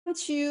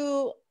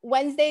to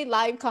Wednesday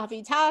Live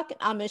Coffee Talk.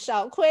 I'm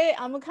Michelle Quay.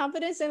 I'm a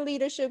confidence and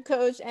leadership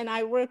coach, and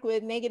I work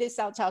with negative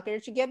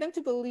self-talkers to get them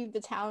to believe the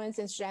talents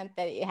and strength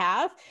that they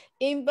have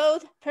in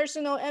both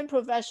personal and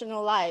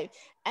professional life.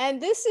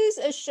 And this is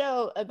a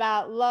show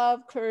about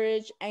love,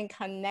 courage, and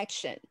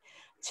connection.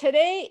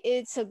 Today,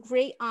 it's a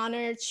great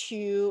honor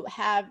to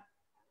have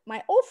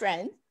my old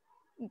friend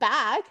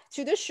back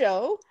to the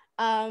show.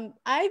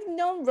 I've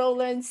known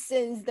Roland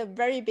since the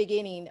very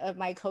beginning of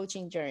my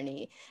coaching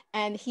journey,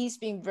 and he's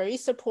been very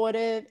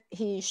supportive.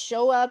 He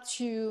show up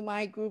to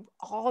my group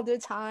all the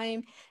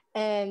time,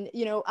 and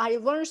I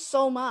learned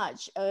so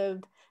much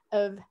of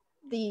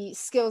the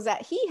skills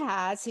that he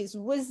has, his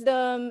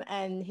wisdom,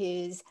 and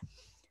he's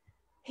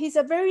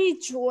a very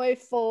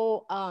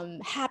joyful,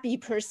 happy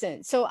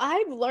person. So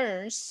I've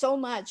learned so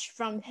much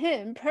from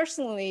him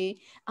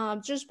personally,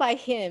 just by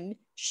him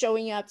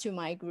showing up to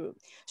my group.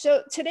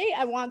 So today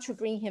I want to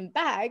bring him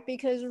back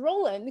because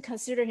Roland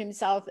considers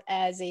himself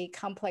as a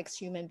complex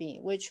human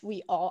being, which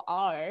we all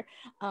are.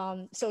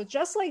 So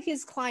just like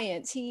his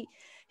clients, he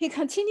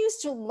continues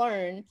to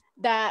learn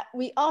that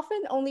we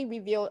often only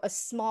reveal a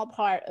small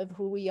part of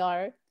who we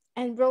are.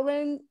 And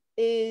Roland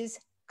is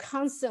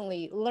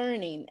constantly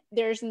learning.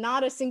 There's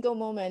not a single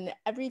moment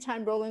every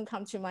time Roland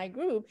comes to my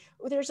group.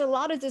 There's a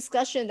lot of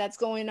discussion that's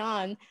going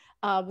on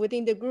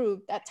within the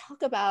group that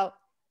talk about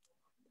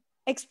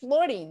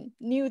exploring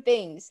new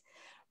things.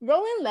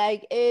 Roland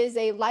Legge is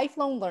a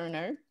lifelong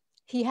learner.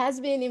 He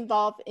has been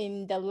involved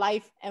in the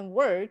life and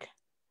work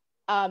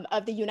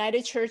of the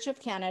United Church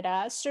of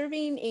Canada,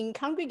 serving in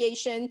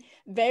congregation,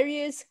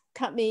 various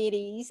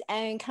committees,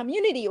 and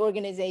community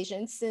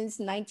organizations since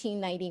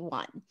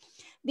 1991.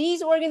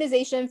 These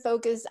organizations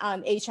focus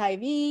on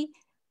HIV,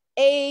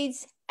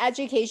 AIDS,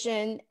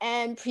 education,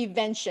 and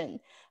prevention,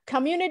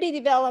 community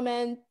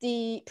development,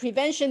 the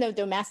prevention of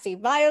domestic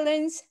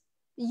violence,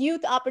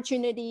 youth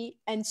opportunity,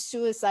 and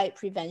suicide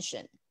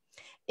prevention.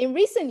 In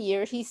recent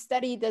years, he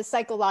studied the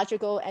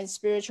psychological and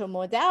spiritual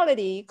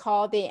modality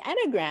called the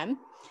Enneagram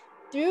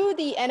through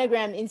the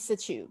Enneagram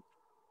Institute,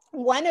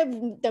 one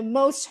of the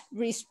most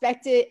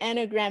respected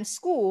Enneagram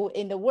school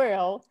in the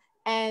world,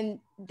 and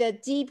the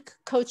Deep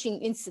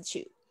Coaching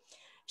Institute.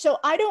 So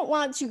I don't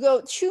want to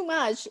go too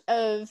much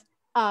of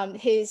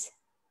his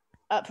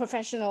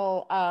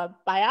professional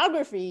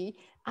biography.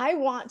 I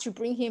want to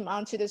bring him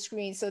onto the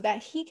screen so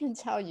that he can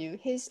tell you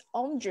his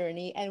own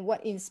journey and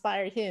what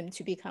inspired him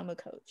to become a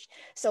coach.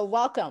 So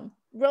welcome,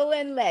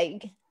 Roland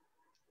Legge.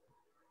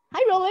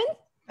 Hi, Roland.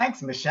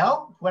 Thanks,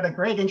 Michelle. What a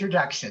great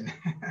introduction.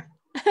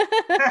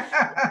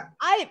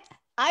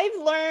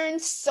 I've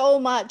learned so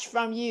much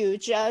from you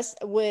just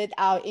with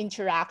our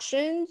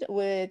interactions,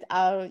 with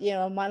our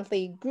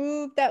monthly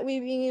group that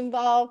we've been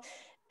involved,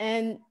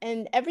 and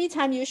every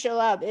time you show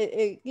up,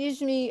 it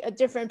gives me a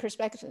different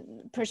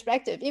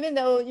perspective. Even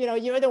though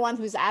you're the one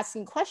who's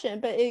asking questions,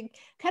 but it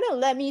kind of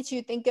led me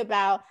to think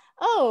about,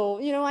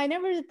 I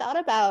never thought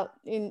about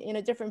in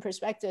a different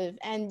perspective,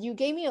 and you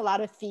gave me a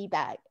lot of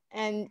feedback,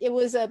 and it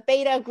was a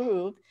beta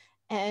group.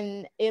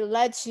 And it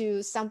led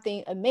to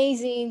something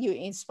amazing. You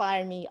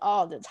inspire me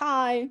all the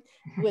time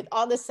with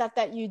all the stuff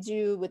that you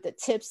do, with the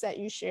tips that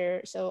you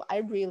share. So I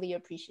really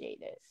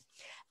appreciate it.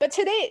 But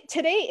today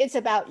it's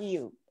about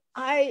you.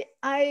 I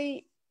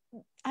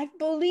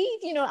believe,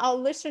 our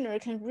listener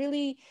can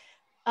really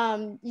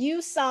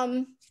use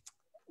some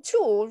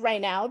tool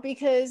right now,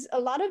 because a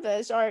lot of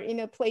us are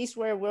in a place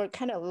where we're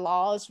kind of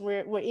lost.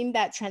 We're in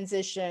that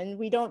transition.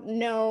 We don't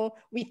know.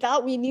 We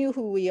thought we knew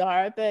who we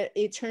are, but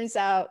it turns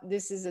out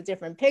this is a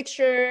different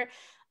picture.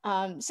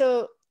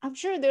 So I'm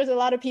sure there's a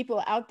lot of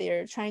people out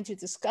there trying to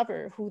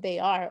discover who they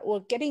are,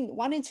 or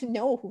wanting to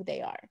know who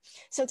they are.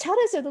 So tell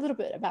us a little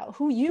bit about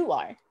who you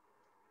are.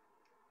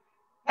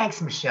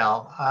 Thanks,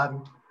 Michelle.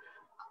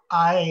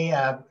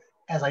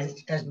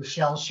 As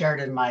Michelle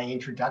shared in my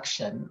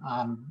introduction,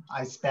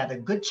 I spent a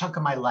good chunk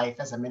of my life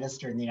as a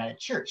minister in the United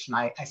Church, and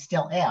I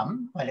still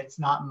am, but it's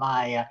not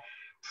my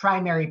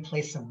primary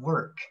place of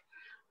work.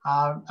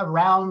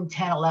 Around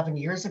 10, 11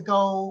 years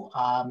ago,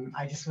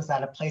 I just was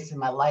at a place in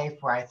my life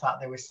where I thought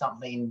there was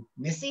something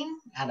missing,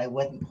 and I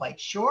wasn't quite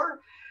sure.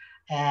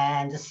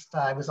 And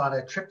I was on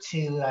a trip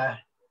to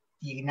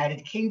the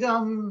United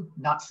Kingdom,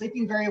 not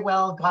sleeping very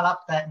well, got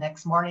up that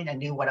next morning and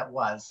knew what it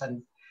was.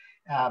 And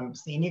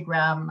it's the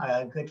Enneagram,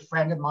 a good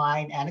friend of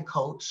mine and a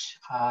coach,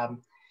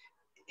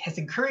 has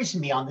encouraged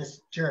me on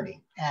this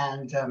journey.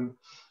 And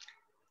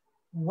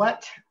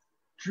what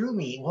drew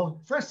me,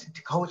 well, first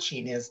to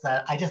coaching, is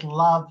that I just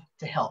love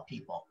to help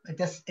people.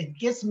 It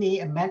gives me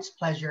immense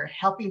pleasure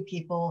helping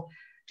people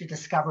to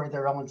discover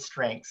their own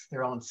strengths,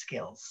 their own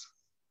skills.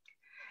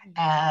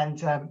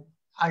 And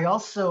I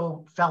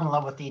also fell in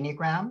love with the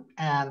Enneagram.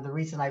 And the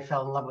reason I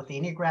fell in love with the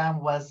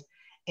Enneagram was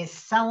it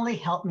suddenly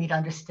helped me to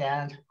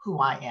understand who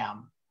I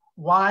am,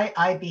 why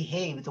I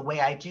behave the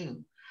way I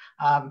do.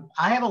 I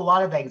have a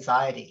lot of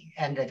anxiety,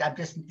 and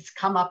it's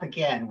come up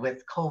again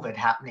with COVID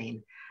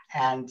happening.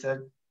 And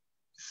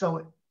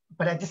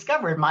but I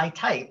discovered my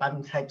type.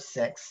 I'm type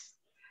 6,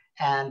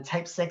 and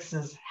type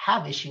 6s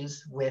have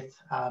issues with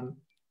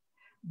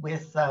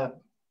with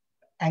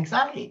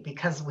anxiety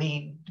because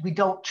we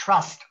don't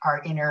trust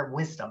our inner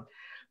wisdom.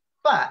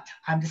 But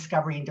I'm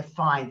discovering to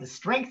find the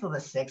strength of the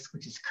 6,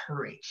 which is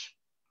courage.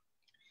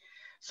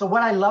 So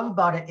what I love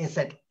about it is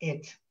that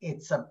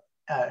it's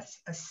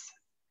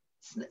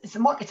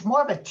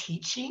more of a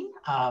teaching,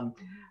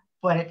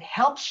 but it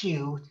helps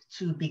you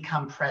to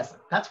become present.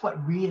 That's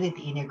what really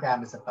the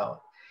Enneagram is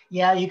about.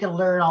 Yeah, you can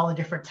learn all the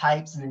different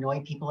types and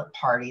annoy people at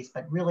parties,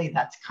 but really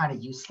that's kind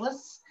of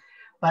useless.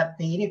 But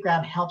the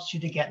Enneagram helps you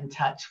to get in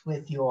touch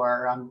with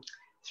your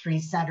 3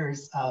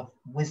 centers of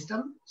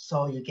wisdom.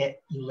 So you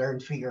learn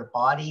through your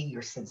body,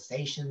 your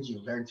sensations, you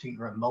learn through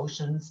your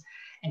emotions,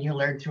 and you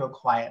learn through a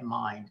quiet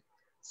mind.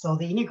 So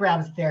the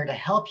Enneagram is there to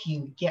help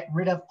you get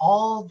rid of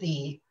all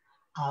the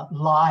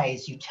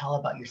lies you tell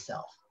about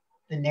yourself,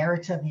 the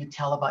narrative you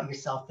tell about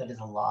yourself that is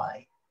a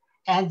lie,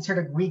 and sort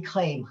of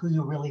reclaim who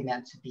you're really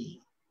meant to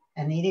be.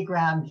 And the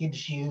Enneagram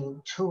gives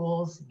you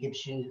tools,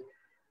 gives you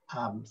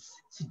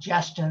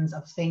suggestions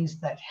of things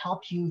that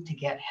help you to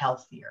get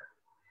healthier.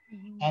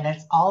 Mm-hmm. And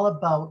it's all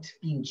about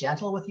being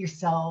gentle with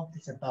yourself.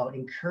 It's about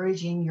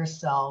encouraging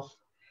yourself.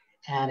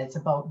 And it's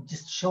about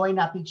just showing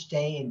up each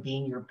day and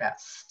being your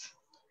best.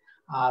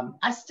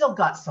 I still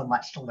got so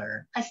much to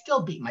learn. I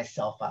still beat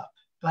myself up,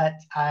 but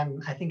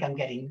I think I'm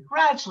getting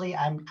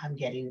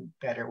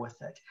better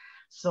with it.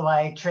 So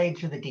I trained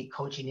through the Deep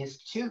Coaching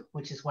Institute,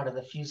 which is one of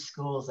the few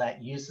schools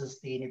that uses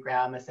the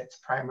Enneagram as its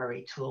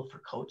primary tool for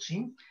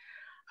coaching.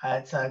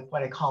 It's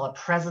what I call a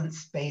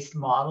presence-based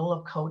model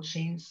of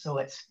coaching. So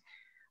it's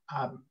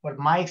what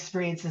my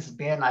experience has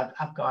been.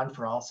 I've gone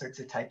for all sorts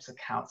of types of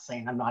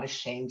counseling. I'm not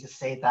ashamed to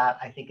say that.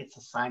 I think it's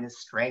a sign of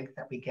strength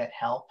that we get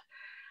help.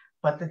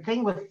 But the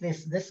thing with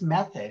this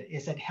method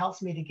is it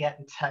helps me to get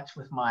in touch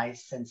with my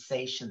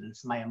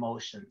sensations, my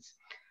emotions.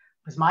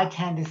 Because my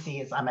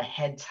tendency is I'm a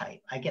head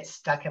type. I get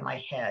stuck in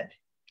my head.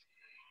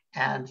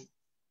 And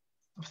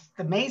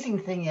the amazing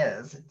thing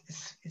is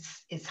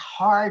it's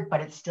hard,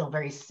 but it's still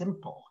very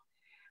simple.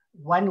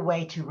 One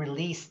way to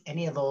release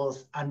any of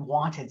those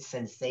unwanted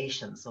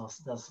sensations,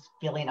 those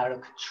feeling out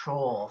of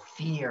control,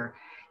 fear,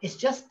 is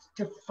just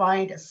to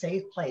find a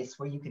safe place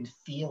where you can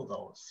feel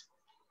those.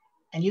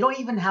 And you don't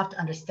even have to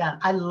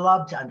understand. I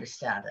love to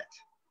understand it.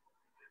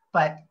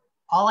 But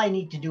all I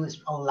need to do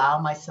is allow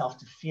myself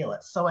to feel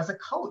it. So as a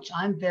coach,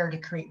 I'm there to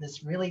create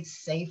this really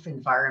safe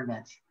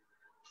environment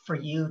for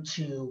you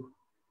to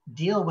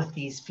deal with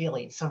these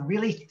feelings. So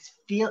really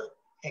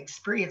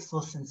experience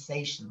those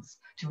sensations,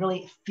 to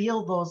really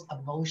feel those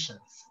emotions,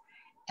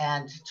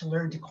 and to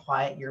learn to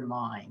quiet your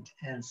mind.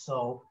 And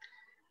so,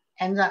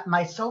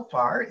 so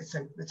far, it's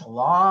a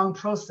long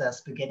process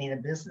beginning a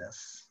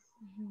business.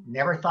 Mm-hmm.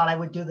 Never thought I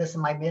would do this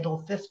in my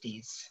middle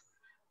 50s.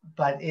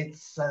 But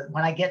it's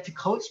when I get to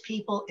coach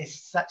people,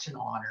 it's such an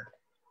honor.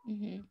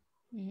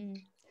 Mm-hmm. Mm-hmm.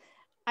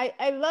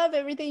 I love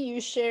everything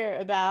you share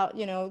about,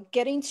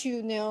 getting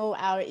to know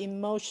our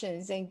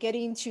emotions and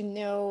getting to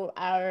know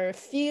our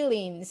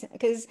feelings,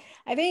 because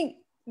I think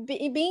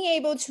being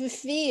able to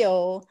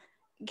feel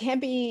can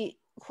be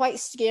quite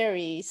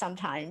scary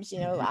sometimes.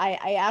 Mm-hmm.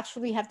 I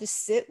actually have to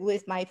sit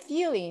with my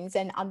feelings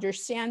and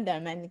understand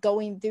them and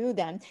going through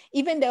them,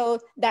 even though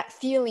that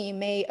feeling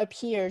may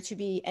appear to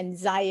be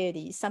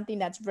anxiety, something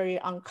that's very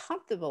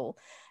uncomfortable.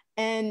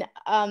 And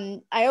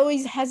I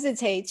always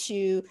hesitate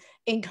to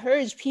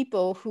encourage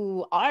people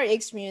who are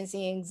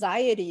experiencing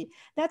anxiety.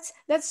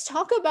 Let's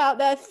talk about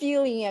that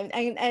feeling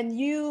and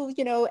you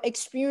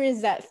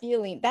experience that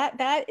feeling.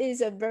 That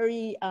is a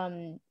very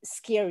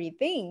scary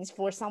thing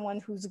for someone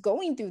who's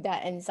going through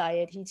that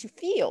anxiety to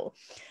feel.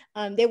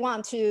 They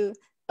want to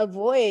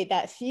avoid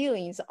that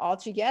feelings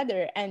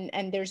altogether, and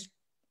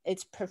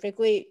it's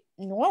perfectly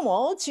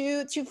normal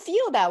to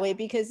feel that way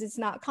because it's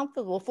not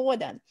comfortable for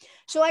them.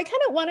 So I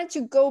kind of wanted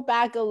to go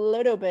back a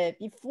little bit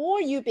before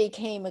you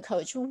became a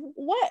coach.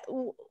 What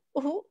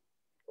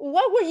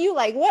were you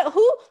like?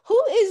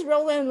 Who is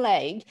Roland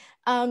Legge?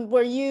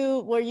 Were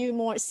you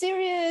more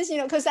serious?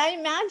 Because I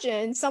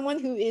imagine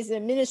someone who is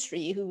in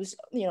ministry, who's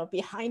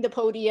behind the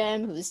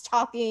podium, who's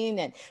talking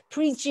and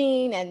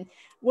preaching, and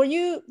were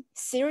you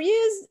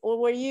serious, or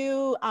were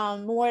you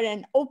more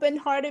an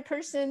open-hearted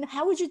person?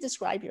 How would you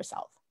describe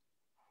yourself?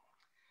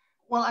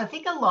 Well, I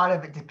think a lot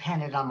of it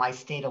depended on my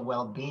state of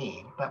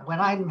well-being. But when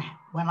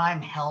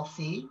I'm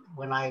healthy,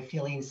 when I'm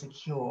feeling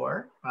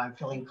secure, when I'm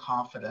feeling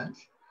confident,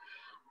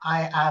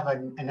 I have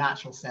a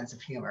natural sense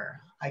of humor.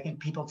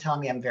 People tell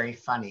me I'm very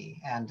funny,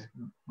 and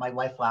my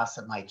wife laughs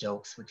at my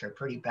jokes, which are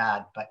pretty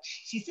bad, but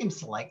she seems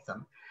to like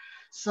them.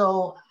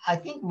 So I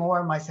think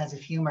more my sense of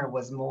humor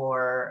was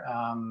more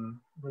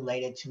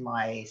related to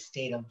my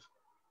state of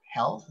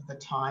health at the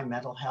time,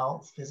 mental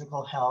health,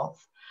 physical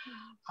health.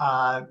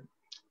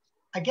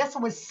 I guess I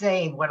would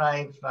say what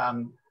I've,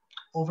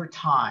 over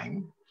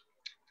time,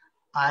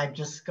 I've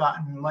just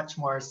gotten much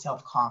more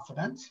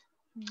self-confident.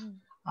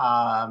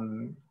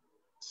 Mm-hmm.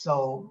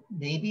 So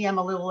maybe I'm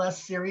a little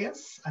less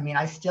serious. I mean,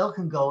 I still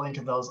can go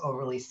into those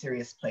overly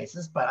serious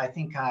places, but I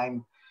think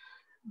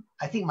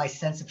my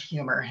sense of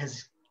humor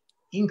has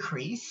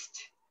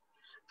increased.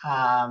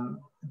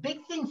 the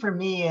big thing for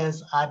me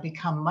is I've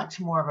become much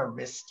more of a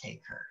risk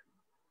taker.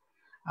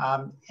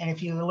 And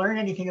if you learn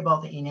anything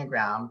about the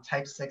Enneagram,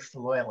 type 6, the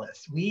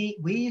loyalist,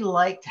 we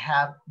like to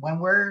have, when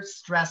we're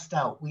stressed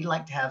out, we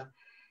like to have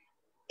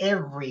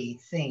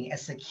everything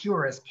as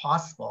secure as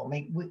possible.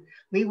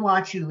 We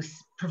want to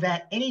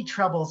prevent any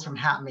troubles from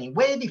happening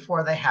way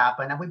before they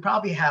happen. And we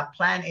probably have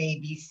plan A,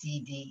 B, C,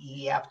 D,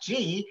 E, F,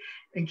 G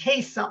in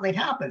case something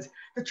happens.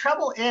 The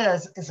trouble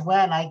is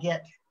when I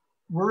get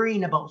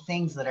worrying about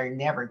things that are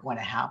never going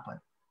to happen.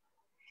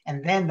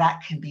 And then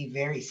that can be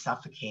very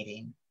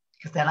suffocating,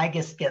 because then I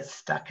just get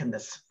stuck in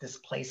this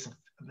place of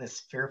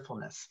this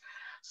fearfulness.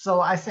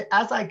 So I said,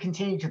 as I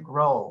continue to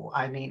grow,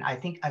 I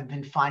think I've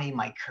been finding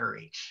my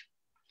courage.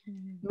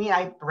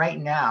 Right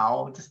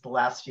now, just the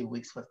last few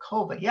weeks with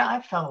COVID, I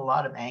felt a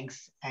lot of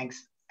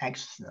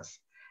anxiousness.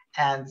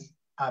 And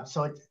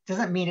so it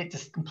doesn't mean it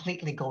just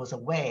completely goes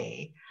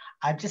away.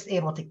 I'm just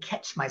able to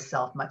catch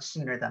myself much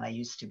sooner than I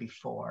used to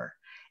before,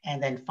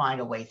 and then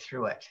find a way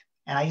through it.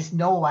 And I just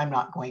know I'm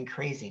not going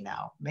crazy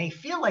now. It may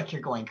feel like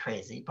you're going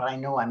crazy, but I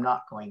know I'm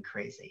not going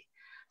crazy.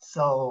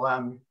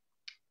 So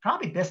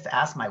probably best to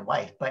ask my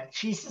wife, but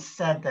she's just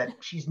said that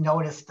she's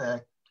noticed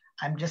that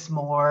I'm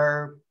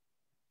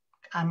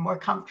more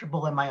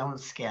comfortable in my own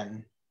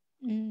skin.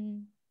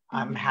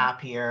 I'm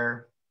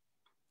happier.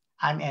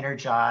 I'm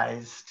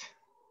energized.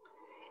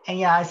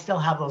 And I still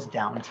have those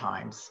down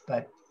times,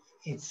 but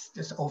it's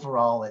just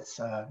overall,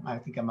 I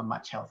think I'm a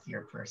much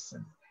healthier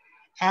person.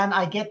 And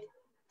I get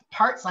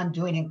parts I'm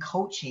doing in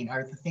coaching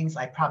are the things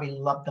I probably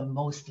love the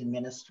most in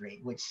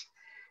ministry, which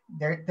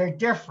they're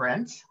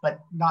different, but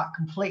not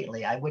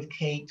completely. I would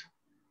equate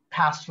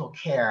pastoral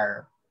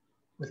care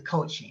with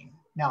coaching.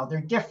 Now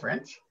they're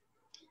different.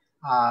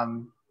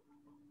 And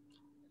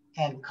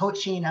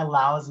coaching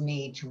allows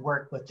me to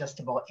work with just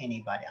about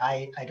anybody.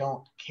 I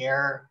don't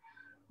care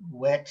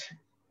what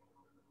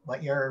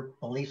your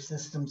belief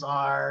systems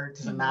are. It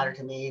doesn't matter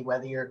to me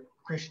whether you're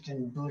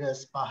Christian,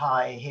 Buddhist,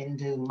 Baha'i,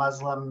 Hindu,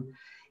 Muslim,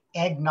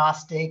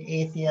 agnostic,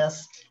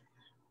 atheist.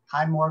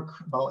 I'm more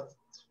about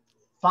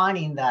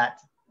finding that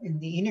in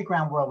the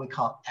Enneagram world, we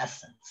call it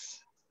essence.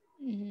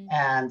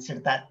 And sort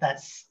of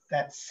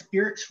that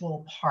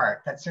spiritual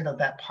part,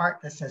 that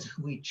part that says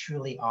who we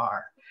truly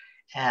are,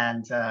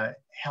 and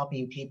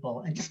helping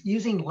people and just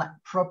using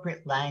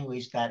appropriate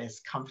language that is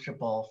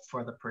comfortable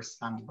for the person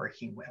I'm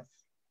working with.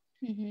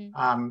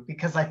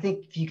 Because I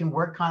think if you can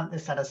work on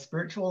this at a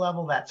spiritual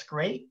level, that's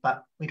great,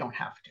 but we don't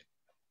have to.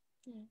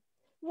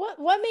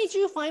 What made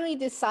you finally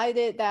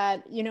decided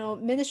that,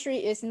 ministry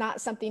is not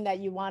something that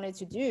you wanted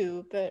to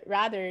do, but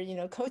rather,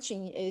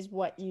 coaching is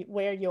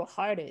where your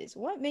heart is?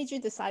 What made you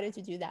decide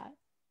to do that?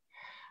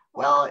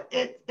 Well,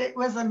 it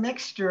was a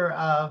mixture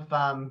of,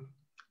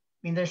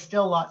 there's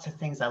still lots of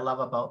things I love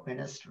about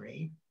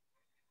ministry,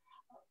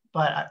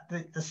 but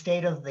the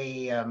state of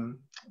the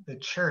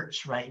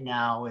church right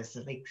now is,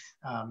 at least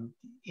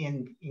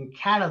in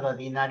Canada,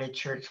 the United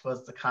Church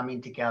was the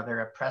coming together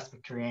of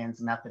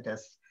Presbyterians,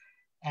 Methodists,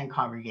 and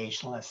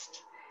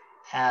Congregationalists.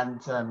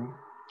 And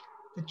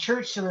the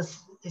church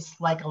is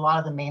like a lot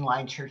of the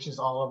mainline churches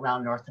all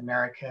around North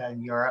America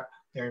and Europe.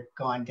 They're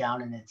going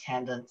down in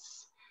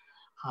attendance.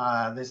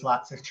 There's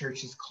lots of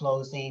churches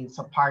closing.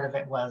 So part of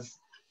it was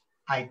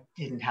I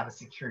didn't have a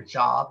secure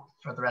job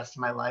for the rest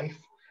of my life.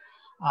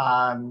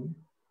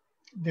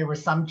 There were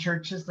some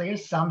churches,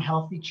 there's some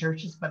healthy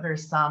churches, but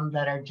there's some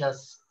that are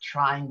just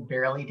trying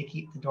barely to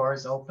keep the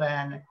doors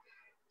open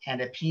and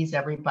appease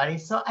everybody.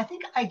 So I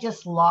think I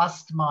just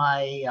lost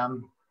my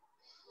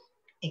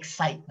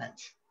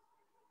excitement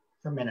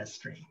for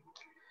ministry,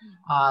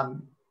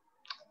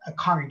 a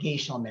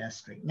congregational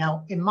ministry.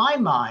 Now, in my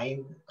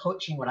mind,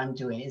 coaching, what I'm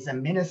doing is a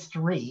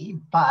ministry,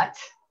 but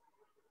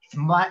it's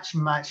much,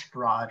 much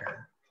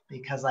broader,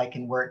 because I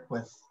can work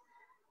with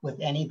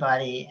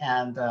anybody,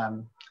 and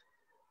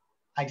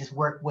I just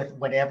work with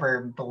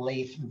whatever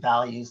belief and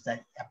values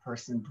that a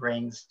person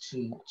brings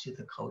to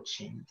the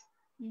coaching.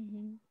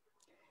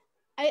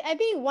 I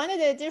think one of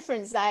the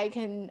differences I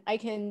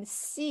can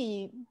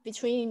see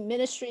between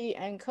ministry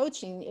and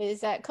coaching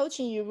is that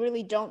coaching, you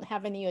really don't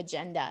have any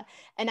agenda.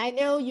 And I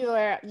know you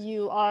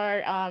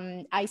are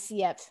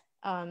ICF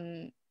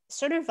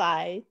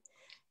certified,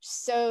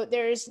 so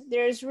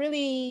there's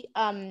really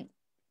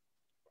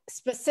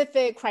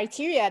specific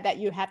criteria that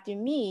you have to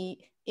meet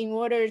in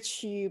order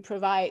to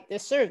provide the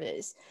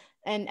service.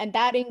 And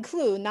that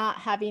include not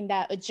having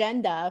that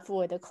agenda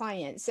for the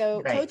client.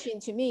 So right. Coaching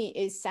to me,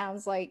 it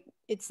sounds like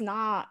it's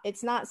not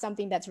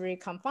something that's very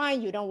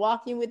confined. You don't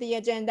walk in with the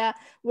agenda.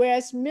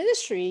 Whereas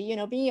ministry,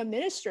 being a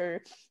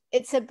minister,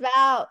 it's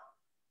about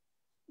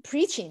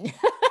preaching.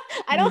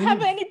 I don't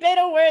have any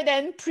better word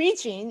than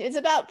preaching. It's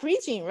about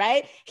preaching,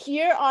 right?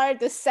 Here are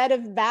the set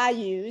of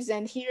values,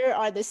 and here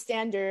are the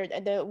standard,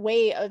 the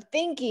way of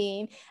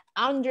thinking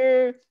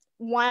under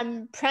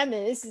one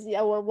premise,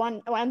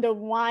 or under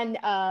one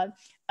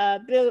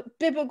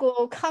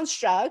biblical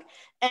construct.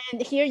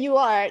 And here you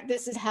are,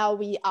 this is how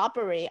we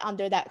operate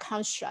under that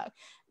construct.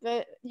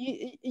 But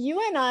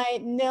you and I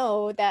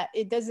know that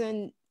it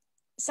doesn't,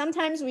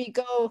 sometimes we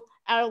go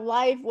our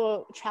life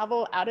will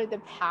travel out of the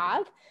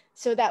path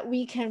so that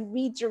we can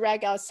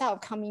redirect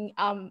ourselves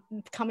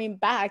coming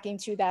back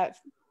into that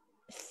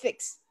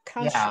fixed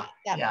construct,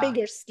 that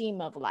bigger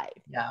scheme of life.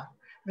 Yeah.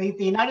 The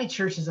United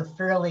Church is a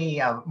fairly,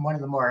 one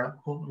of the more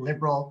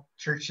liberal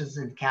churches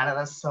in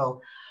Canada.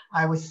 So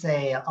I would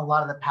say a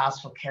lot of the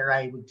pastoral care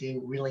I would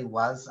do really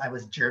I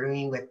was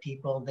journeying with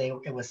people.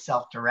 It was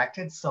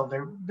self-directed. So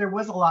there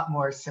was a lot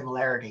more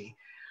similarity.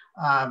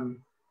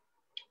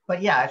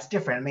 But yeah, it's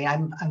different. I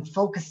mean, I'm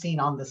focusing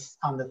on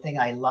the thing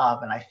I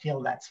love, and I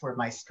feel that's where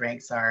my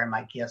strengths are and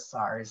my gifts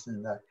are is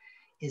in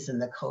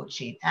the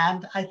coaching.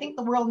 And I think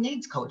the world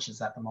needs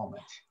coaches at the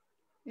moment.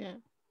 Yeah,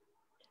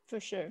 for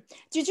sure.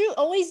 Did you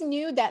always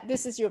knew that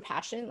this is your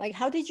passion? Like,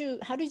 how did you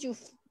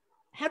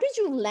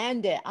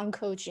land it on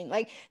coaching?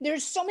 Like,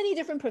 there's so many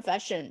different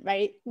professions,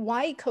 right?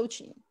 Why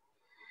coaching?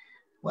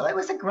 Well, it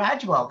was a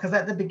gradual, because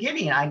at the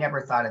beginning, I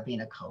never thought of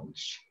being a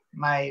coach.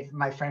 My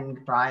friend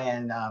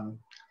Brian,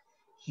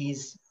 he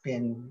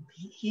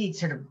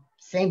sort of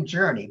same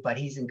journey, but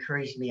he's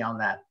encouraged me on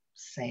that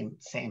same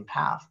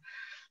path.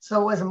 So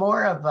it was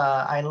more of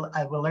I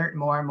learned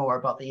more and more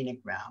about the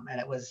Enneagram,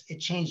 and it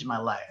changed my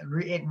life.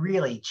 It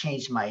really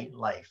changed my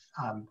life.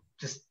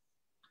 Just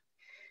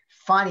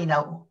finding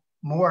out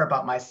more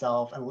about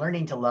myself and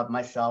learning to love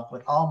myself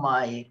with all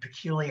my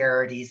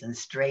peculiarities and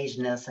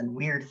strangeness and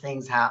weird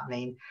things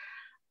happening.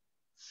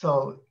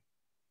 So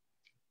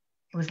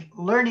it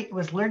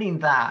was learning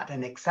that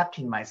and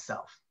accepting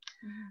myself.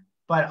 Mm-hmm.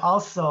 But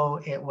also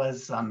it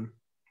was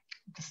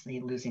just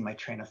losing my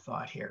train of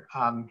thought here.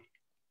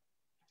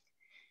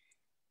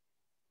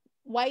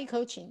 Why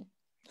coaching?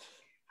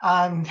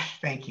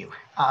 Thank you.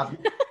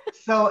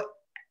 So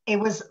it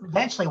was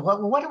eventually,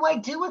 what do I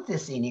do with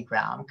this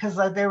Enneagram? Because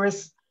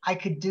I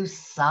could do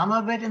some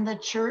of it in the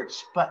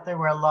church, but there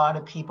were a lot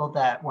of people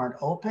that weren't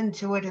open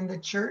to it in the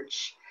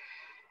church.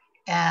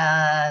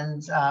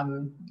 And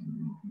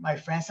my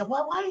friend said,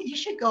 well, you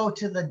should go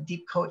to the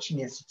Deep Coaching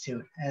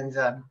Institute. And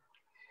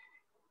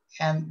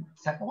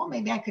said, well,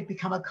 maybe I could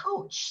become a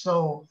coach.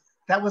 So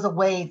that was a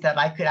way that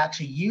I could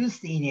actually use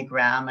the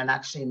Enneagram and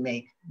actually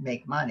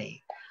make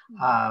money.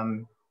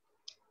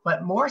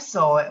 But more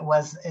so, it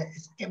was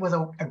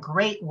a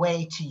great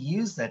way to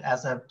use it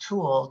as a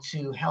tool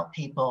to help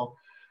people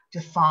to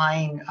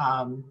find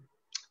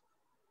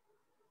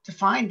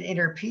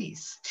inner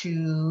peace,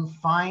 to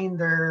find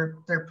their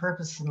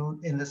purpose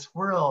in this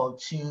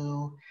world,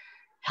 to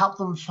help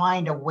them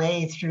find a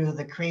way through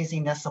the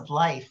craziness of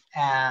life.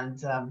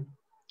 And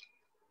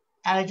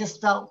I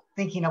just felt,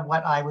 thinking of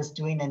what I was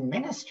doing in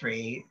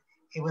ministry,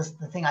 it was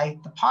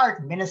the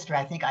part ministry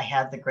I think I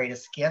had the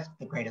greatest gift,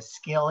 the greatest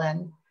skill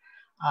in.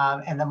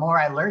 And the more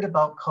I learned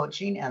about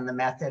coaching and the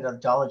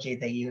methodology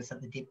they use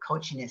at the Deep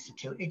Coaching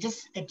Institute, it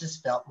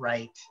just felt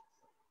right.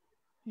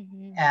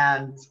 Mm-hmm.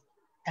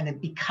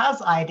 And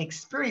because I had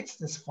experienced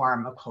this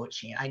form of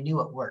coaching, I knew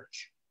it worked.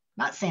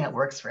 I'm not saying it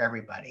works for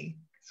everybody.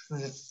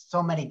 There's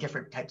so many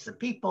different types of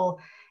people,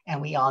 and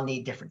we all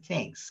need different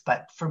things.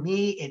 But for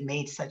me, it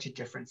made such a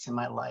difference in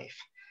my life.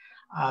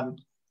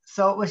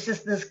 So it was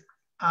just this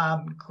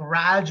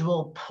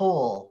gradual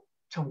pull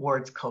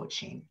towards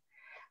coaching.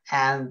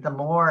 And the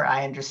more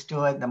I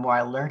understood, the more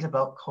I learned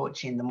about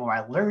coaching, the more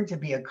I learned to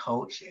be a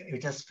coach,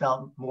 it just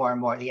felt more and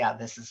more, yeah,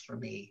 this is for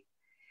me.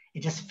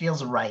 It just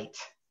feels right.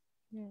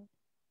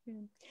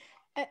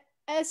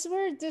 As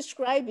we're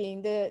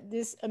describing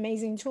this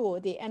amazing tool,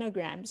 the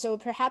Enneagram, so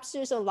perhaps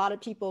there's a lot of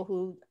people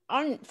who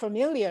aren't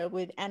familiar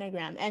with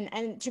Enneagram.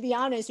 And to be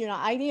honest,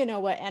 I didn't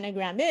know what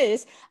Enneagram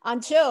is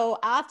until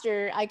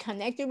after I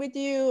connected with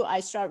you.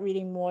 I started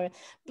reading more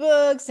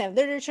books and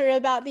literature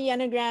about the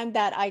Enneagram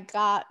that I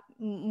got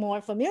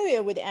more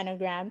familiar with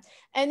Enneagram.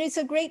 And it's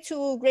a great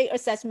tool, great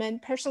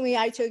assessment. Personally,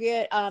 I took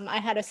it. I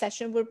had a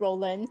session with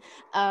Roland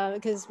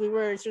because we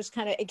were just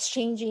kind of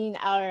exchanging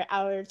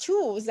our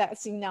tools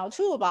that's in our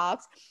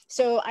toolbox.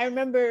 So I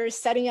remember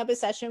setting up a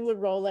session with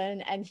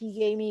Roland, and he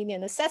gave me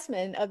an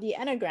assessment of the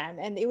Enneagram.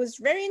 And it was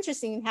very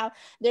interesting how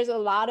there's a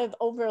lot of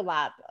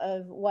overlap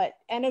of what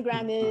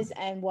Enneagram is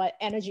and what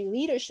energy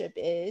leadership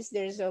is.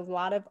 There's a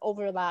lot of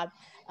overlap,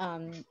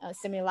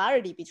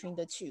 similarity between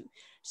the two.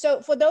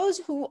 So for those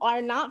who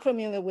are not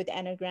familiar with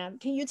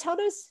Enneagram, can you tell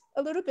us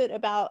a little bit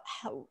about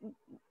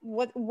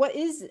what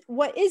is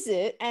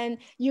it? And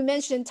you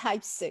mentioned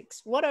type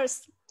 6. What are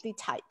the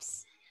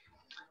types?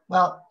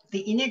 Well,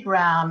 the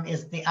Enneagram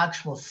is the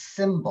actual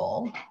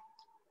symbol,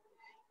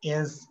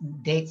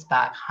 dates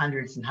back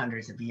hundreds and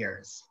hundreds of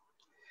years.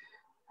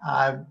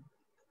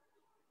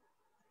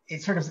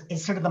 It's sort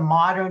of the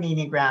modern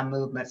Enneagram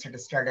movement sort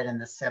of started in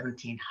the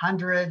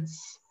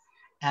 1700s.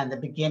 And the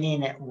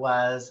beginning, it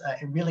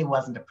really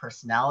wasn't a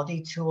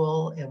personality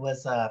tool. It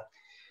was a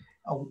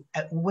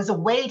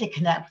way to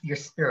connect with your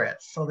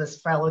spirits. So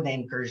this fellow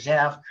named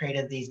Gurdjieff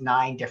created these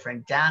 9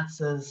 different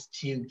dances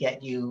to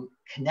get you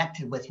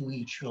connected with who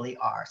you truly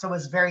are. So it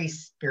was a very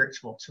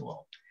spiritual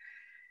tool.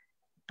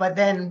 But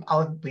then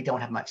we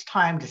don't have much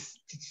time to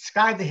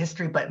describe the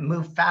history, but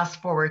move fast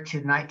forward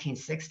to the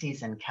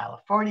 1960s in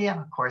California.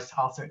 Of course,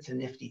 all sorts of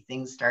nifty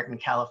things start in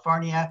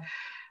California.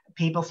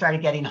 people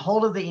started getting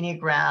hold of the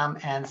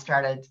Enneagram and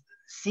started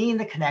seeing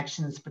the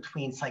connections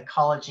between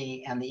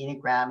psychology and the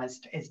Enneagram.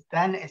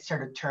 Then it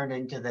sort of turned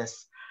into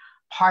this,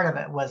 part of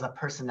it was a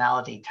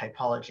personality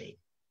typology.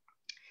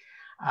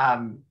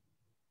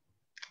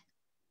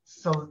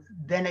 So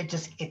then it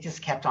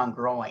just kept on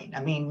growing.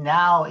 I mean,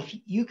 now if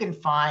you can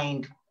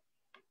find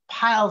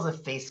piles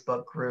of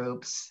Facebook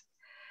groups,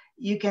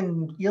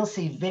 you'll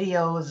see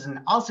videos and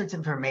all sorts of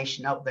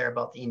information out there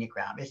about the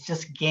Enneagram. It's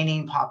just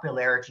gaining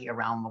popularity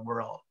around the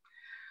world.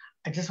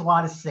 I just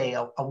want to say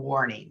a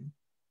warning.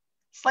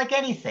 It's like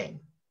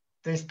anything.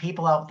 There's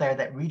people out there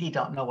that really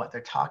don't know what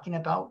they're talking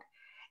about.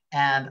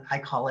 And I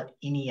call it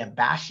Ennea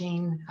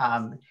bashing.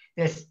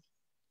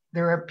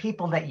 There are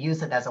people that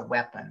use it as a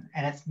weapon,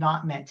 and it's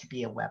not meant to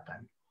be a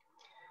weapon.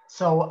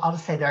 So I'll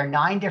say there are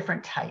 9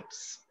 different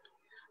types.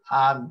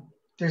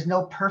 There's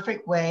no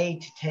perfect way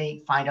to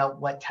find out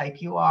what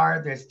type you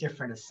are. There's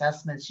different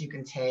assessments you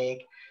can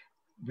take,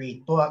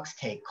 read books,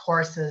 take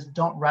courses.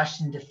 Don't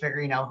rush into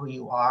figuring out who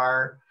you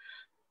are.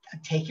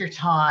 Take your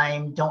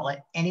time. Don't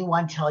let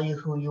anyone tell you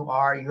who you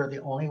are. You're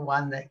the only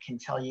one that can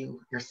tell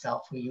you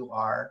yourself who you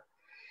are.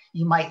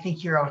 You might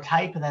think you're a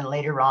type, and then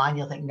later on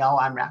you'll think, no,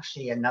 I'm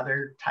actually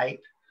another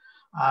type.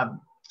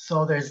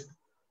 So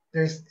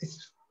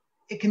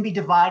it can be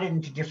divided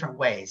into different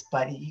ways,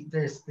 but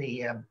there's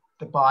the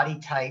body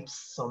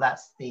types. So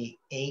that's the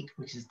 8,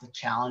 which is the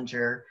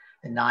challenger,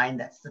 the 9,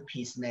 that's the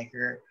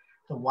peacemaker,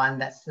 the 1,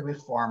 that's the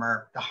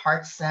reformer. The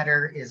heart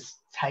center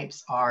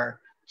types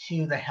are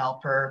 2, the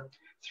helper,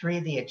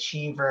 3, the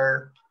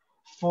achiever,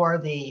 4,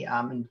 the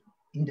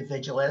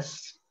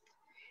individualist.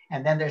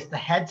 And then there's the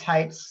head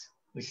types,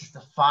 which is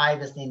the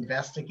 5 is the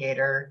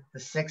investigator, the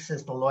 6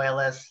 is the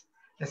loyalist,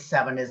 the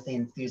 7 is the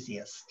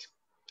enthusiast.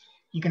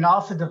 You can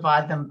also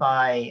divide them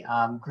by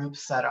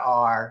groups that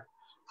are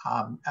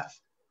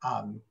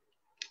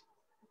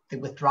the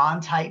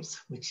withdrawn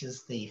types, which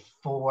is the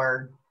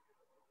 4,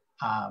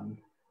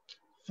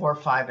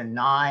 5, and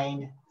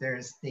 9.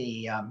 There's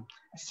the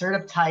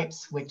assertive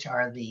types, which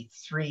are the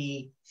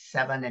 3,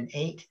 7, and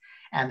 8.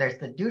 And there's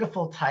the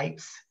dutiful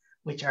types,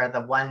 which are the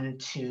 1,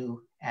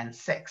 2, and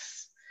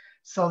 6.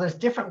 So there's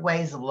different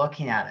ways of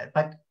looking at it,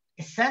 but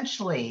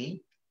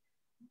essentially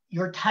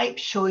your type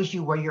shows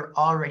you where you're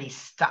already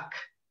stuck.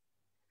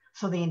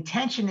 So the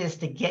intention is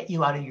to get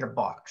you out of your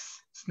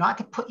box. It's not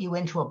to put you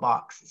into a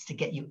box, it's to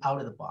get you out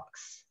of the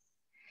box.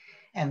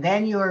 And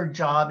then your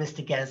job is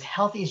to get as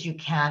healthy as you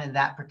can in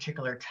that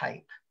particular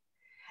type.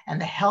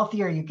 And the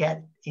healthier you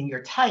get in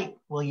your type,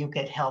 you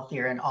get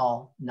healthier in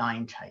all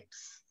 9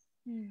 types.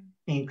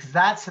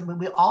 Because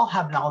we all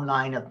have all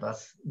 9 of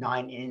us,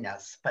 9 in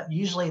us, but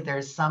usually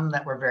there's some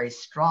that we're very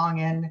strong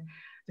in.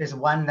 There's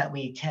one that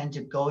we tend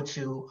to go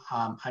to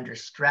under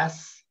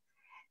stress.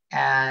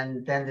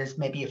 And then there's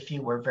maybe a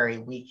few we're very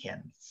weak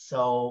in.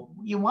 So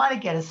you want to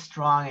get as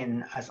strong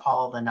in as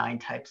all the 9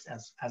 types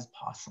as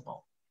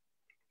possible.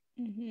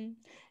 Mm-hmm.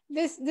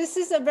 This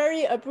is a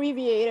very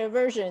abbreviated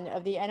version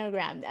of the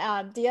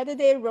Enneagram. The other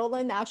day,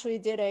 Roland actually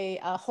did a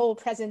whole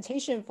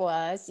presentation for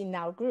us in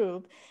our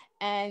group.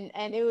 And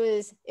it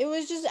was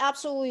just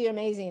absolutely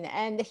amazing.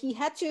 And he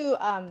had to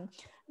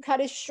cut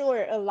it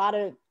short a lot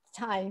of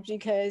times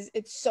because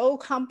it's so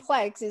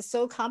complex, it's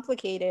so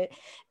complicated.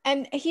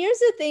 And here's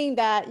the thing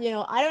that,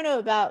 I don't know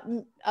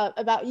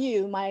about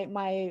you,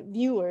 my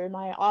viewer,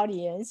 my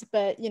audience,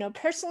 but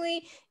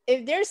personally,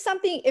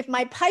 if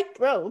my pipe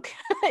broke,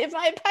 I'm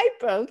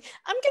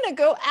gonna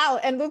go out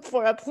and look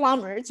for a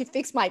plumber to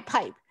fix my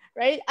pipe.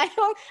 Right?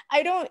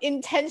 I don't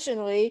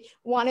intentionally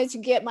wanted to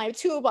get my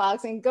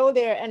toolbox and go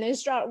there and then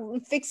start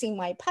fixing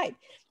my pipe.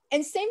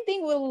 And same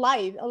thing with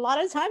life. A lot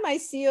of time I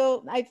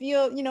feel,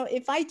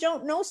 if I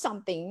don't know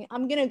something,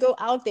 I'm going to go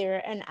out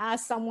there and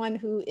ask someone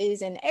who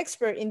is an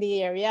expert in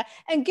the area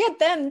and get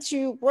them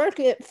to work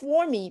it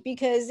for me,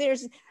 because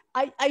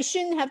I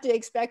shouldn't have to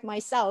expect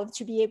myself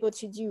to be able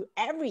to do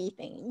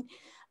everything.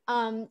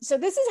 So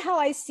this is how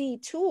I see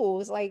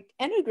tools like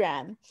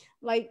Enneagram,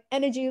 like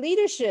energy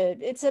leadership.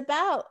 It's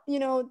about,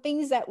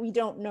 things that we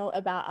don't know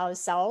about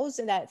ourselves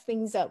and that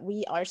things that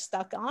we are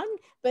stuck on,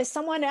 but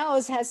someone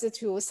else has the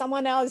tool,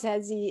 someone else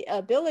has the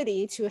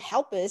ability to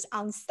help us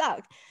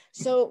unstuck.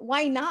 So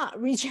why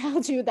not reach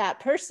out to that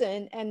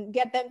person and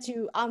get them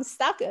to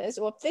unstuck us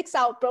or fix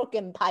our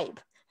broken pipe?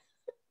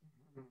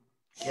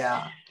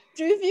 Yeah.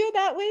 Do you feel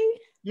that way?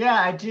 Yeah,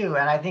 I do.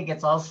 And I think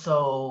it's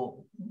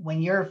also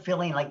when you're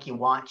feeling like you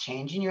want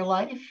change in your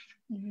life,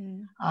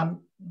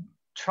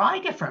 try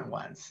different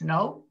ones.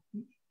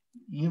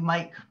 You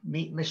might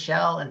meet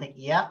Michelle and think,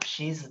 yep,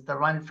 she's the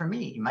one for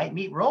me. You might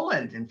meet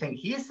Roland and think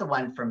he's the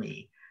one for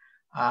me.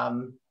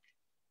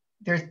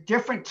 There's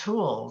different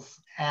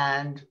tools,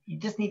 and you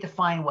just need to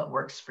find what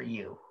works for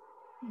you.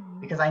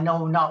 Because I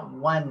know the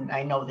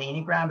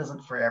Enneagram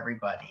isn't for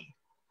everybody,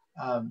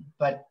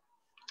 but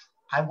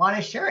I want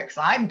to share it because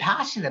I'm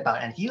passionate about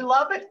it. And if you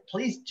love it,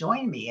 please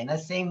join me. And the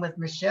same with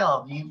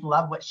Michelle. If you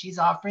love what she's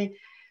offering,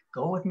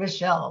 go with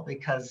Michelle,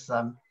 because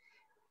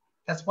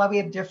that's why we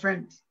have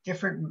different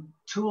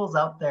tools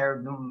out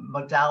there,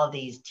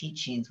 modalities,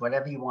 teachings,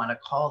 whatever you want to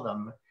call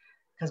them,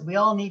 because we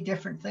all need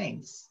different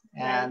things.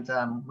 Right.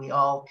 And we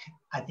all,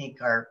 I think,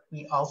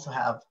 we also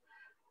have,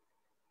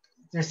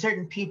 there's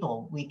certain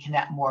people we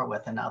connect more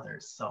with than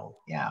others. So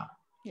yeah.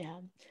 Yeah.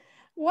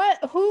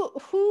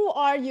 Who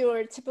are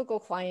your typical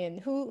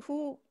client?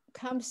 Who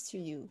comes to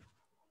you?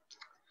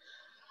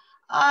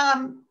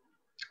 Um,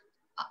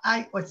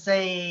 I would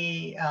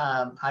say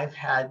I've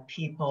had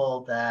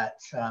people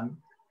that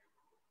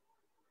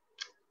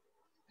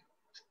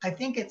I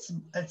think it's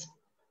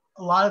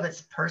a lot of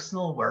it's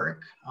personal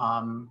work.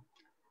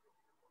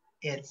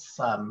 It's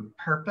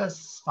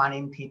purpose,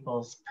 finding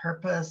people's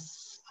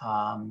purpose.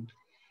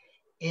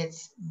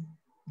 It's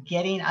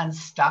getting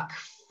unstuck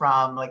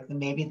from like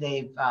maybe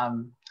they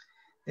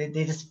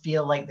just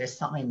feel like there's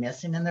something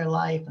missing in their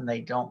life and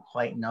they don't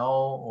quite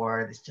know, or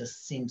it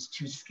just seems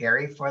too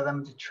scary for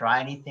them to try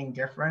anything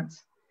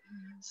different.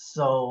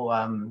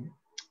 So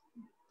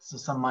so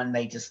someone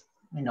may just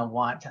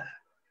want to,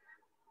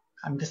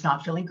 I'm just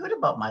not feeling good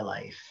about my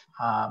life,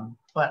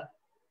 but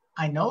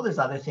I know there's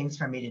other things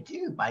for me to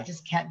do, but I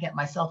just can't get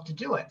myself to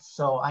do it.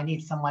 So I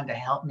need someone to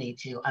help me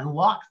to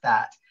unlock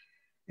that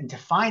and to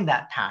find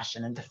that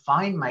passion and to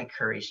find my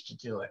courage to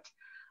do it.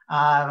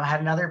 I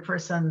had another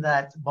person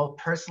that both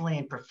personally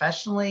and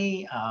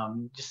professionally,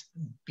 just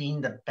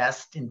being the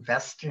best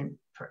investor.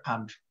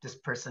 This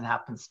person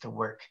happens to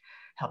work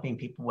helping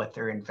people with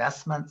their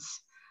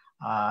investments.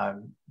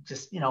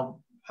 Just,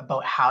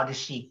 about how does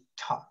she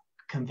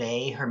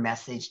convey her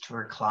message to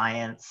her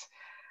clients?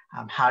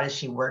 How does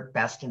she work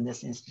best in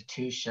this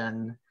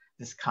institution,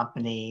 this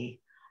company?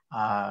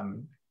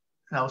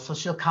 So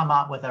she'll come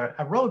up with a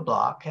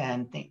roadblock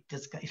and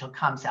she'll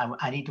come say,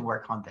 I need to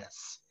work on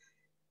this.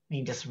 I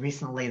mean, just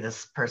recently,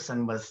 this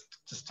person was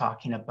just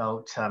talking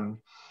about,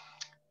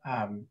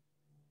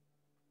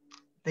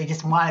 they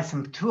just wanted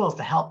some tools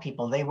to help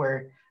people. They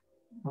were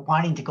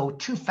wanting to go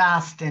too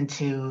fast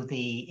into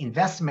the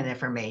investment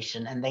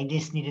information, and they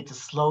just needed to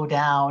slow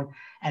down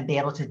and be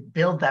able to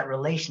build that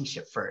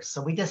relationship first.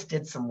 So we just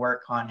did some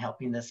work on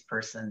helping this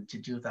person to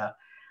do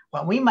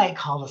what we might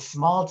call the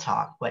small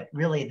talk, but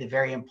really the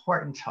very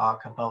important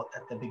talk about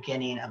at the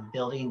beginning of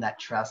building that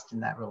trust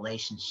and that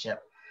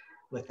relationship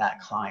with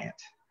that client.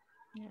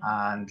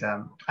 Yeah. And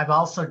I've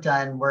also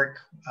done work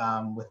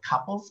with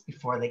couples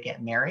before they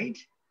get married.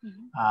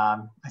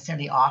 Mm-hmm. I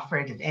certainly offer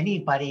it if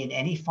anybody in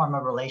any form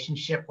of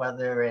relationship,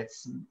 whether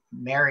it's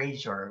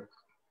marriage or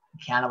in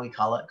Canada we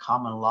call it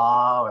common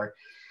law, or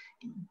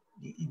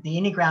the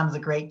Enneagram is a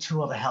great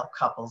tool to help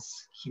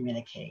couples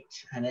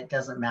communicate. And it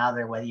doesn't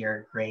matter whether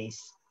you're gay,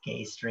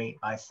 straight,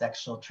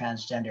 bisexual,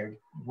 transgender, it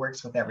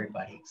works with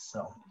everybody.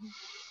 So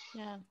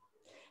yeah,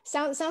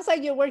 sounds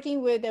like you're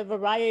working with a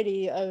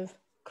variety of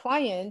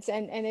clients,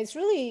 and it's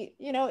really,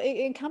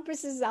 it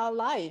encompasses our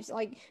lives.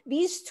 Like,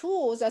 these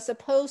tools are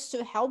supposed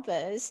to help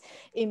us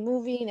in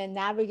moving and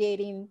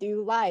navigating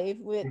through life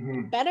with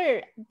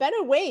better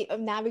way of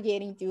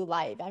navigating through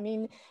life. I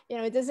mean,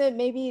 it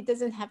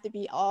doesn't have to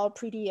be all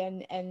pretty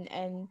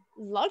and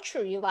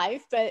luxury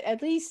life, but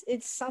at least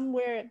it's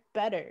somewhere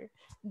better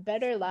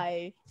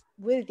life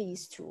with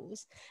these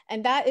tools.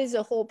 And that is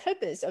the whole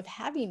purpose of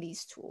having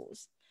these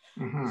tools.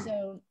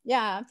 So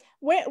yeah,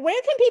 where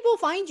can people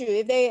find you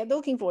if they're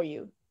looking for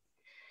you?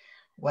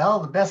 Well,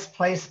 the best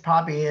place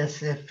probably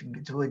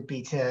would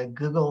be to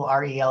Google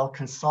REL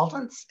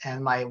Consultants,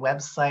 and my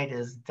website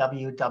is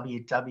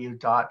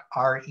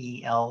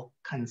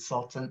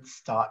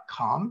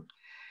www.relconsultants.com.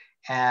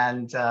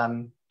 And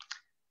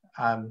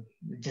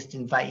just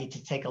invite you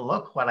to take a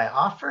look what I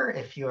offer.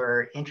 If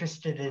you're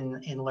interested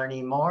in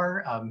learning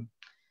more,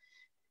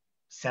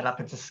 set up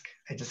a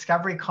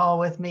discovery call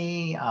with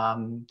me.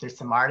 There's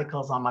some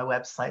articles on my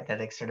website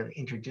that sort of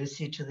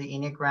introduce you to the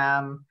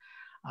Enneagram.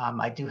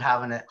 I do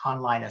have an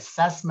online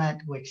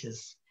assessment,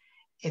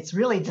 it's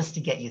really just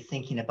to get you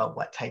thinking about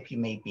what type you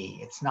may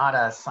be. It's not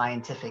a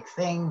scientific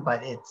thing,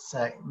 but it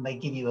may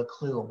give you a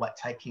clue of what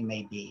type you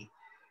may be.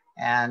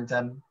 And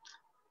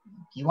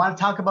you want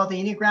to talk about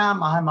the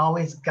Enneagram? I'm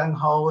always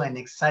gung-ho and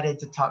excited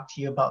to talk to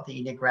you about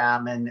the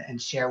Enneagram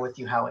and share with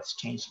you how it's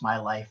changed my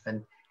life,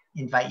 and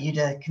invite you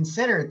to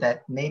consider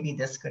that maybe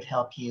this could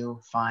help you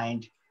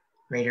find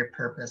greater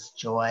purpose,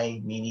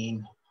 joy,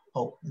 meaning,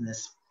 hope in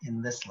this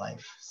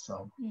life.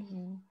 So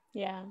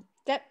yeah,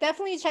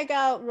 definitely check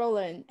out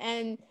Roland.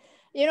 And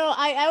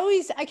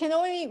I can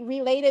only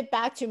relate it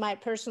back to my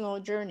personal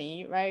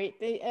journey, right?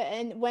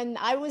 And when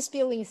I was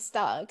feeling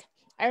stuck,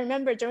 I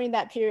remember during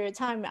that period of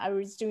time, I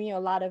was doing a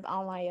lot of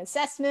online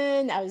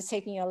assessment. I was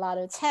taking a lot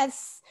of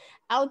tests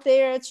out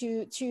there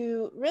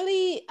to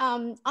really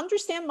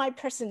understand my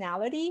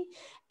personality,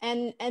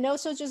 and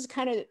also just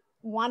kind of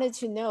wanted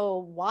to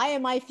know, why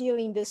am I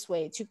feeling this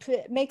way, to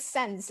make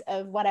sense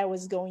of what I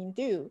was going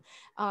through.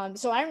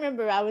 So I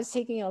remember I was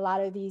taking a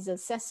lot of these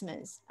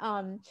assessments.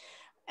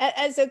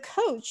 As a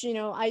coach,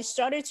 I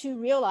started to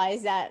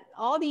realize that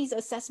all these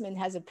assessments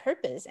has a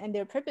purpose, and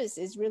their purpose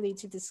is really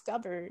to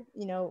discover,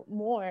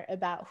 more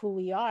about who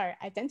we are,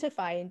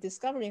 identify and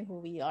discovering who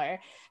we are,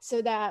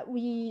 so that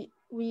we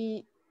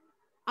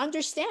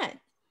understand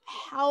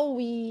how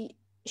we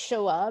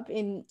show up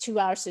into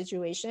our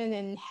situation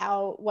and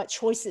what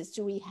choices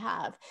do we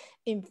have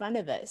in front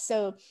of us.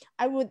 So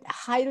I would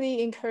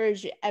highly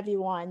encourage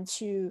everyone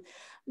to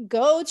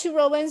go to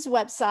Roland's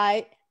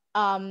website.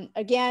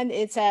 Again,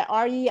 it's at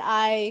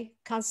REI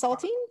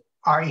Consulting.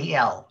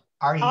 REL.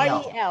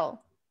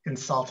 REL.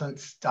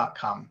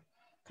 Consultants.com.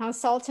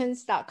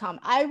 Consultants.com.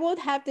 I will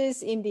have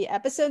this in the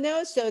episode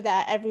notes so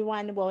that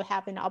everyone will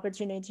have an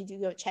opportunity to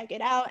go check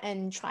it out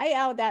and try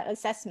out that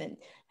assessment.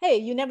 Hey,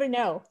 you never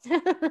know.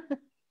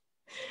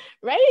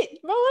 Right,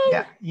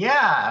 Roland?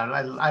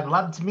 Yeah. I'd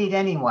love to meet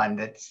anyone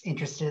that's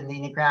interested in the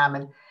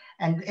Enneagram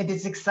and it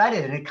is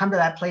excited and it come to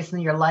that place in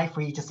your life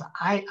where you just,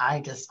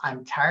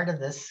 I'm tired of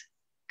this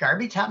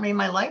garbage happening in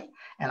my life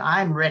and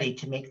I'm ready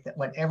to make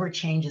whatever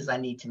changes I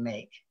need to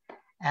make.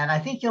 And I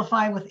think you'll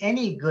find with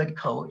any good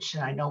coach,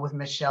 and I know with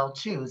Michelle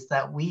too, is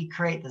that we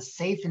create the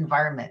safe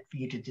environment for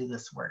you to do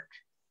this work.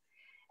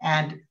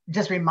 And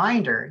just a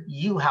reminder,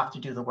 you have to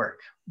do the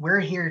work. We're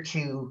here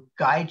to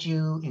guide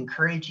you,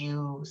 encourage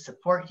you,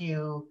 support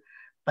you,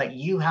 but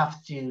you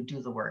have to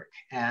do the work.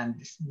 And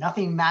there's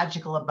nothing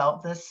magical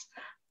about this,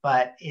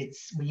 but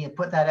it's when you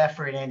put that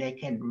effort in, it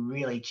can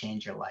really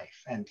change your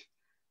life. And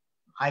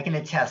I can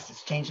attest,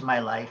 it's changed my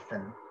life.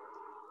 And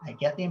I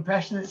get the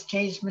impression it's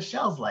changed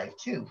Michelle's life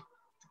too.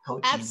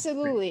 Coaching.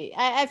 Absolutely.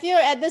 I feel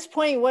at this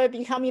point we're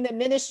becoming a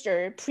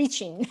minister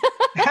preaching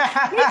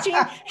preaching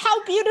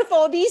how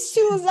beautiful these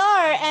tools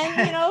are, and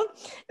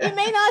it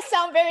may not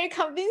sound very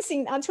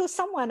convincing until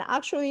someone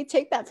actually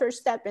take that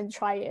first step and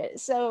try it.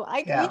 So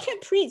we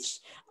can preach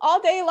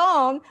all day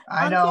long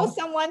until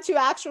someone to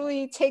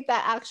actually take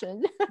that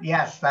action.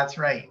 Yes, that's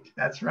right.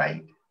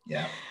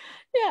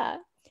 Yeah.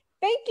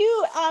 Thank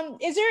you.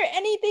 Is there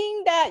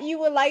anything that you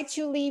would like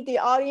to leave the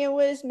audience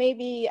with?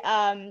 Maybe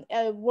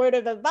a word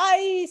of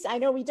advice? I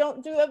know we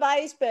don't do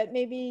advice, but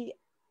maybe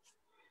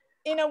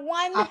in a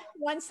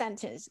one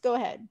sentence. Go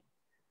ahead.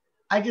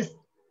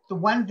 The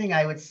one thing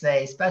I would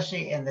say,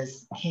 especially in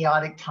this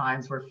chaotic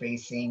times we're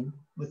facing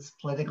with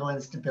political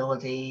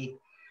instability,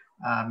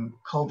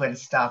 COVID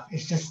stuff,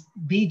 is just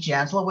be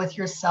gentle with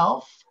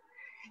yourself.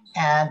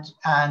 And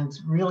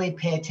really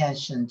pay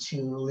attention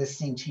to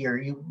listening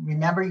to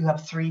remember you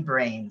have three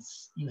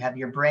brains. You have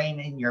your brain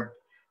and your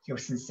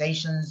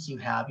sensations, you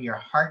have your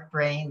heart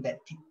brain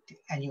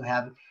and you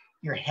have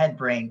your head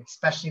brain,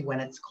 especially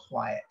when it's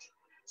quiet.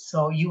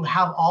 So you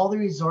have all the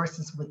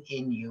resources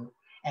within you,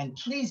 and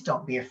please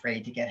don't be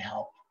afraid to get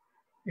help.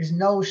 There's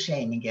no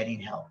shame in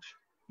getting help.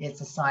 It's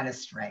a sign of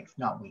strength,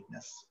 not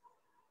weakness.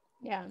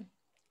 Yeah.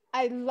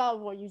 I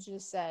love what you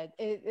just said.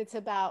 It's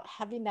about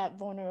having that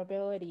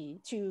vulnerability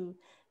to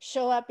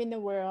show up in the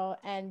world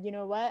and, you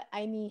know what,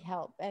 I need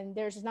help. And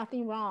there's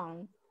nothing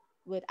wrong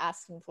with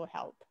asking for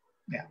help.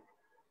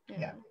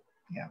 Yeah.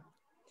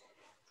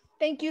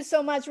 Thank you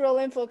so much,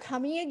 Roland, for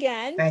coming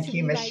again. Thank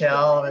you,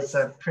 Michelle. It's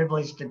a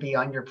privilege to be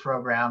on your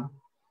program.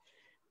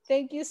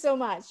 Thank you so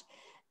much.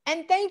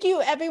 And thank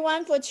you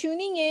everyone for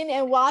tuning in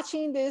and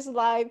watching this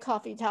live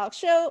coffee talk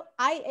show.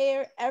 I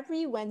air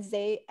every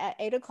Wednesday at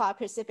 8 o'clock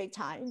Pacific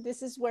time.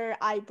 This is where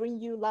I bring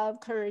you love,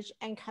 courage,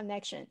 and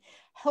connection.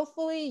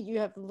 Hopefully you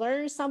have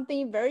learned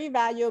something very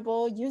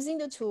valuable using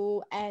the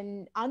tool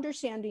and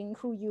understanding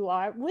who you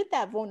are with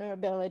that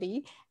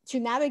vulnerability to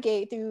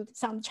navigate through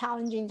some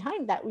challenging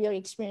time that we are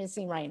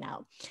experiencing right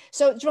now.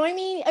 So join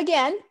me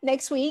again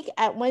next week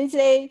at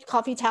Wednesday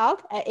Coffee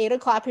Talk at 8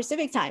 o'clock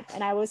Pacific time,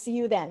 and I will see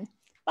you then.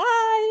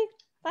 Bye.